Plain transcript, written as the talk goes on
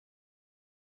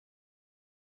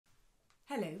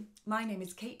Hello, my name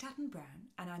is Kate Tatton-Brown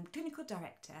and I'm Clinical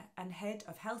Director and Head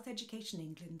of Health Education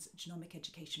England's Genomics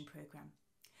Education Programme.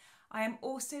 I am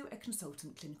also a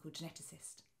consultant clinical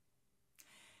geneticist.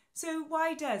 So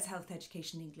why does Health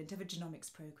Education England have a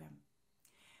genomics programme?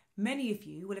 Many of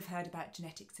you will have heard about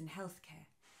genetics in healthcare,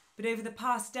 but over the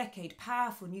past decade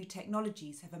powerful new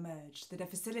technologies have emerged that are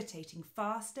facilitating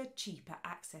faster, cheaper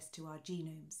access to our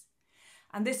genomes.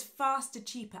 And this faster,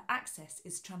 cheaper access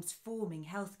is transforming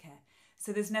healthcare,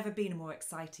 so there's never been a more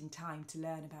exciting time to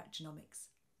learn about genomics.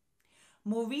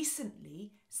 More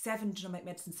recently, 7 genomic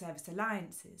medicine service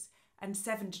alliances and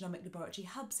 7 genomic laboratory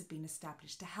hubs have been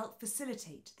established to help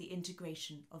facilitate the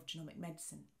integration of genomic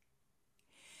medicine.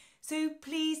 So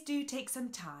please do take some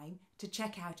time to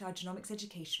check out our Genomics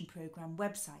Education Programme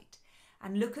website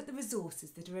and look at the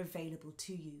resources that are available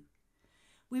to you.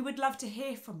 We would love to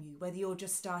hear from you, whether you're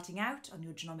just starting out on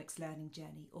your genomics learning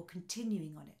journey or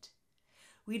continuing on it.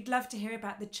 We'd love to hear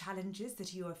about the challenges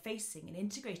that you are facing in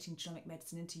integrating genomic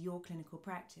medicine into your clinical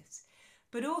practice,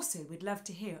 but also we'd love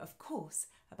to hear, of course,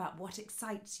 about what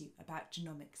excites you about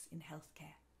genomics in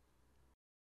healthcare.